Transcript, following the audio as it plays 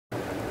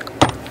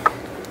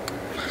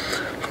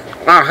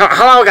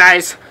Hello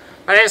guys,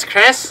 my name is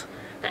Chris,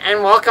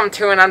 and welcome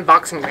to an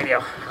unboxing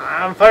video.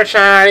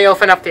 Unfortunately, I already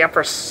opened up the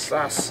upper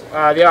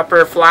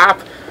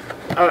flap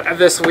of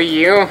this Wii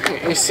U.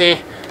 You see,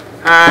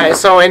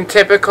 so in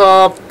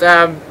typical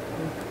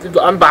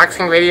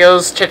unboxing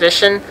videos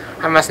tradition,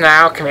 I must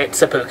now commit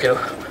seppuku.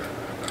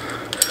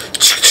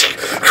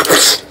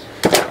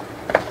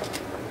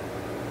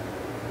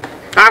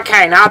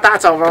 Okay, now that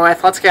that's over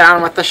with, let's get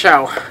on with the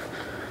show.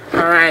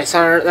 Alright,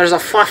 so there's a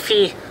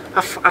fluffy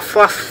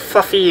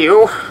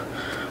U.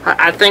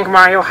 I think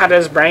Mario had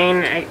his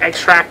brain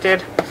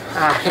extracted.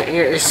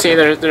 You see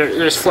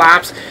there's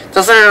flaps.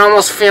 Doesn't it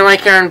almost feel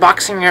like you're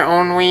unboxing your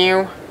own Wii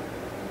U?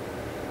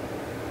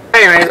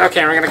 Anyways,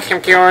 okay, we're gonna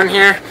keep going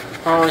here.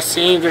 Oh,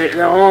 see,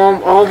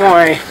 oh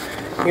boy.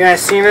 You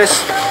guys see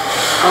this?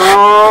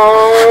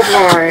 Oh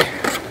boy.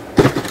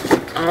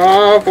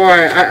 Oh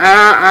boy.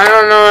 I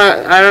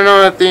don't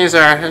know what these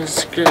are.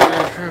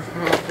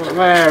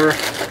 Whatever.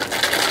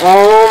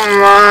 Oh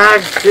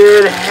my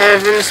good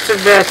heavens to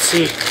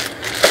Betsy.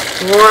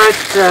 What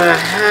the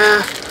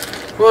hell?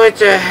 What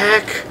the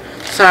heck?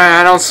 Sorry,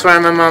 I don't swear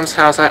in my mom's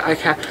house. I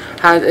can't.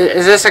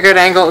 Is this a good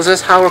angle? Is this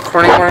how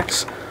recording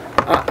works?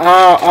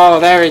 Oh,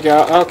 there we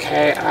go.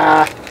 Okay.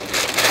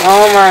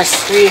 Oh my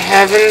sweet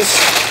heavens.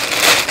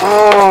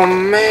 Oh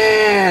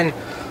man.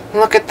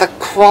 Look at the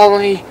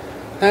quality.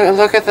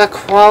 Look at the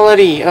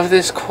quality of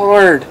this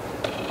cord.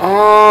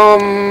 Oh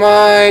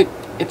my.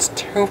 It's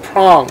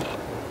two-pronged.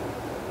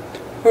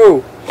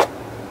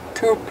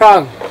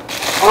 Two-pronged.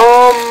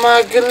 Oh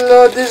my good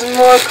lord, there's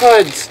more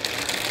cords.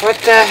 What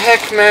the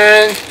heck,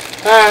 man?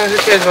 Who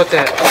cares about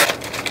that?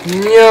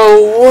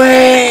 No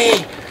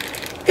way!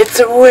 It's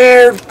a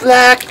weird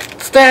black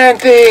stand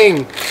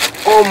thing!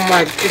 Oh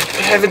my good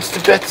heavens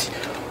to Betsy.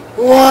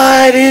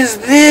 What is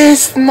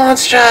this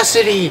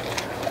monstrosity?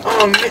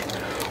 Oh man.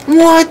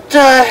 What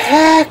the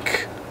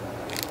heck?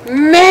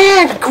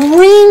 Man,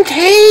 green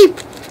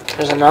tape!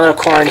 There's another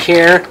cord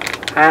here.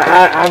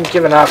 I'm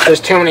giving up. There's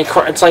too many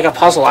cords. It's like a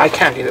puzzle. I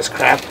can't do this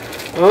crap.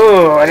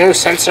 Ooh, a new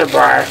sensor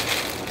bar.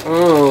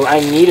 Ooh, I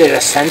needed a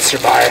sensor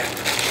bar.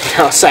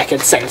 So I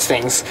could sense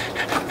things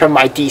from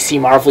my DC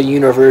Marvel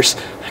Universe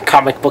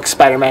comic book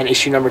Spider-Man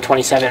issue number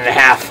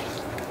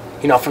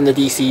 27.5. You know, from the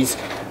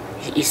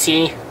DCs. You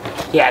see?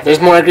 Yeah, there's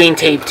more green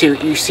tape too.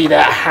 You see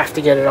that? I have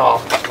to get it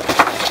all.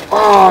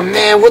 Oh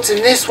man, what's in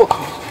this one?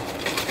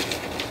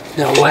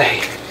 No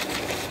way.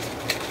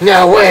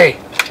 No way.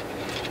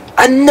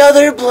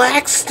 Another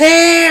black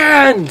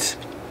stand!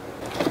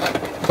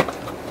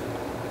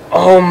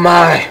 Oh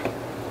my.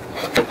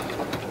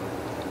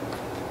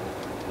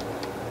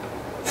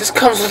 This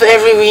comes with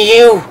every Wii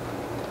U.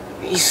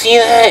 You see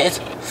that? It's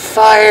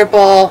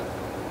Fireball,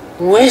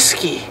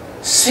 Whiskey,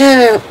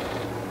 Cinnamon.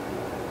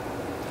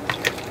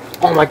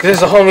 Oh my god, this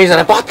is the whole reason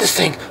I bought this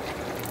thing.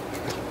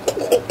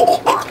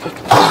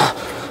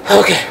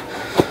 Okay.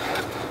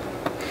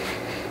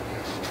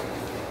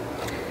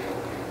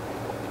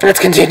 Let's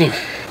continue.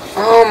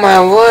 Oh my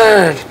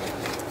word.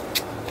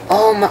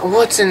 Oh my,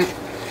 what's in...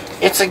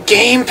 It's a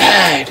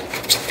gamepad.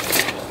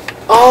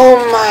 Oh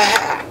my...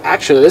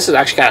 Actually, this is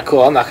actually kind of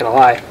cool, I'm not going to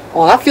lie.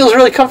 Oh, that feels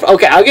really comfortable.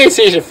 Okay, I'll get a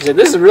station for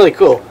this is really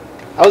cool.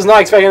 I was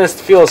not expecting this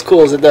to feel as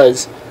cool as it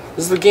does.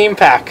 This is the game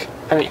pack.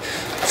 I mean,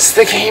 this is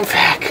the game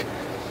pack.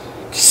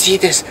 You see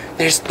this?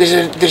 There's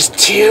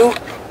two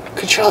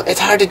control... It's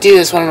hard to do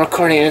this when I'm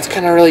recording, and it's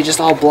kind of really just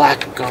all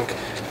black gunk.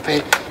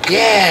 But,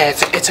 yeah,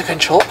 it's a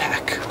control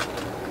pack.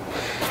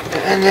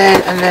 And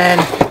then...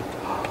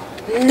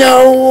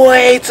 No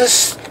way, it's a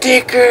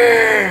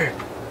sticker!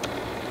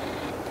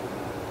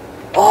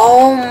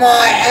 Oh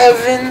my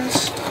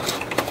heavens!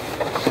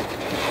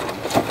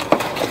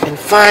 And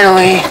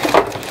finally...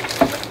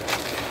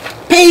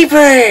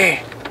 Paper!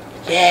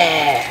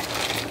 Yeah!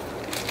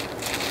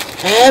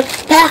 And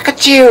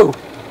Pikachu!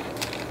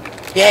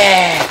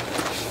 Yeah!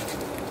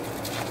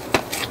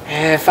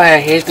 And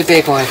finally, here's the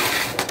big one.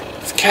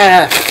 It's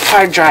kind of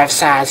hard drive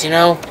size, you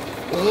know?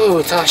 Ooh,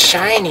 it's all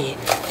shiny.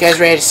 You guys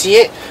ready to see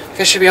it? You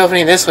guys should be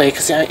opening this way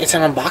because it's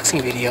an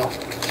unboxing video.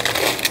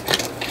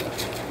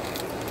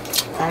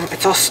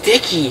 It's all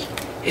sticky.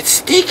 It's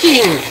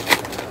sticking.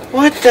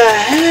 What the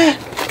heck?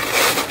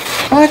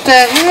 What the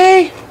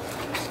heck?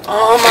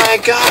 Oh my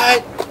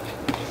god.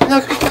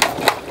 Look.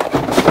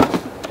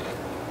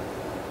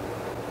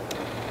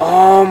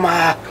 Oh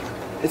my.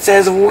 It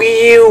says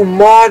Wii U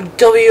Mod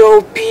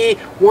WOP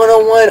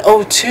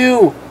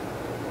 10102.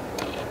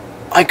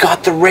 I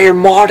got the rare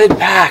modded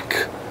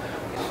pack.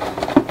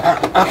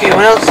 Okay,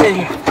 what else is in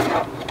here?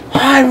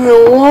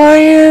 Hyrule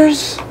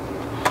Warriors,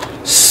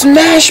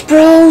 Smash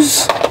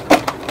Bros,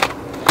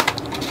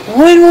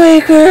 Wind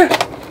Waker,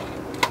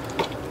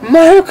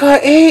 Mario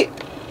Kart 8.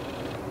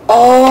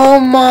 Oh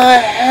my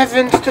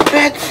heavens to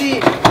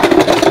Betsy!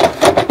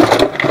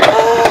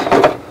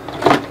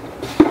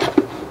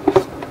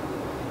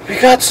 We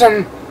got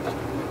some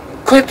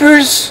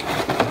clippers.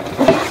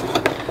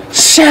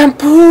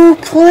 Shampoo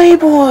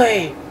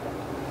Playboy!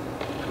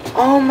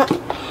 Oh my...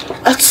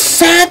 A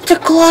Santa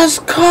Claus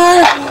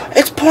card!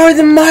 It's part of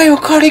the Mario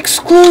Kart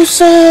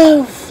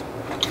exclusive!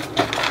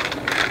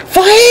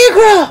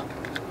 Viagra!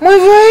 My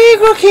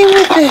Viagra came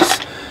with this!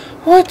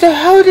 What the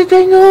hell did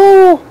they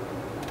know?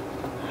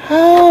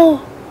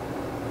 How?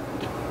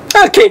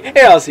 Okay,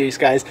 in all serious,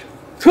 guys,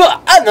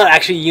 I'm not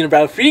actually a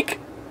unibrow freak.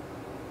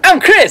 I'm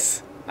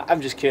Chris!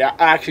 I'm just kidding. I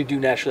actually do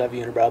naturally have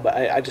a unibrow, but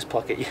I just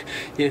pluck it.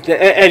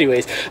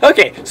 Anyways,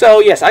 okay, so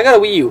yes, I got a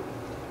Wii U.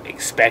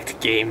 Expect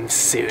games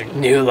soon.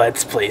 New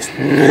Let's Plays.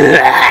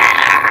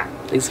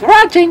 Thanks for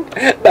watching.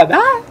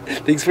 Bye-bye.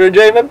 Thanks for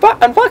enjoying my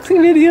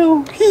unboxing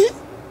video.